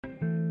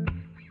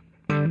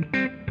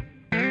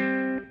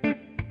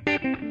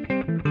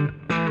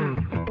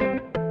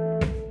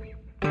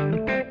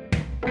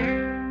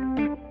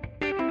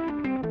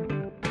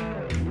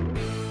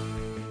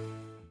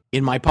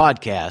In my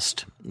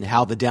podcast,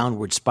 How the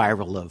Downward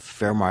Spiral of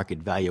Fair Market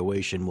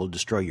Valuation Will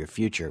Destroy Your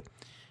Future,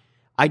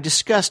 I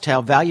discussed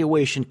how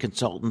valuation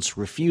consultants'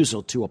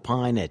 refusal to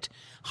opine at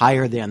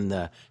higher than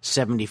the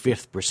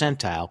 75th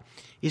percentile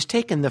is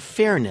taking the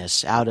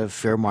fairness out of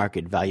fair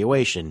market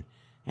valuation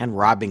and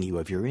robbing you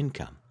of your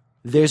income.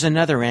 There's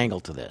another angle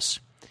to this,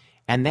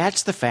 and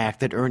that's the fact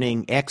that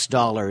earning X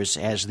dollars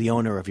as the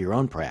owner of your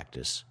own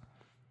practice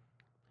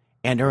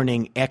and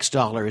earning X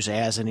dollars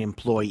as an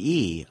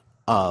employee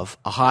of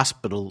a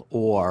hospital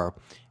or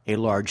a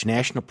large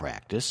national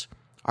practice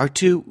are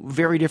two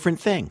very different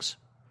things.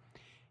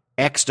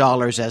 X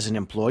dollars as an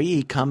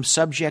employee comes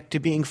subject to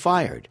being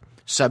fired,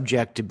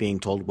 subject to being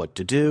told what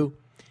to do,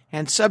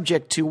 and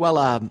subject to,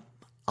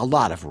 a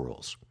lot of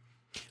rules.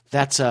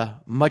 That's a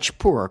much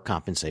poorer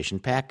compensation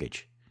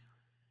package.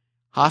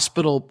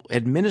 Hospital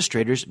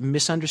administrators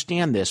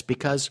misunderstand this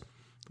because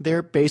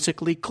they're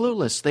basically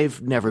clueless.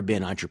 They've never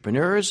been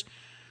entrepreneurs.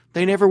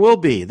 They never will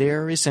be.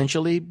 They're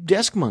essentially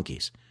desk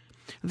monkeys.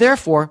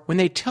 Therefore, when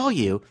they tell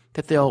you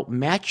that they'll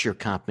match your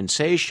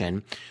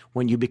compensation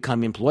when you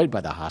become employed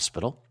by the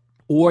hospital,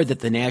 or that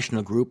the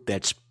national group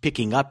that's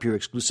picking up your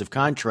exclusive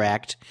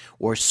contract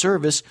or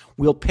service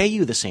will pay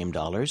you the same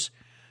dollars,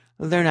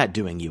 they're not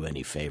doing you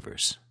any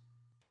favors.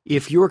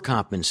 If your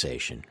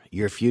compensation,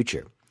 your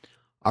future,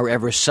 are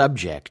ever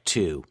subject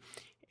to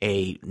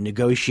a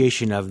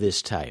negotiation of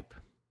this type,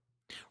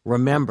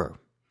 remember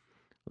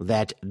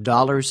that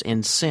dollars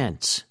and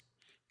cents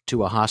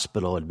to a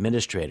hospital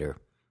administrator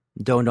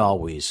don't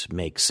always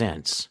make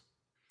sense.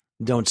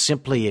 Don't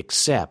simply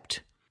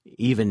accept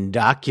even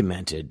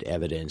documented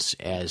evidence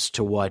as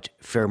to what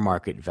fair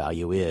market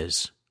value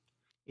is.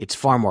 It's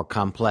far more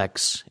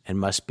complex and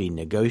must be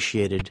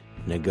negotiated.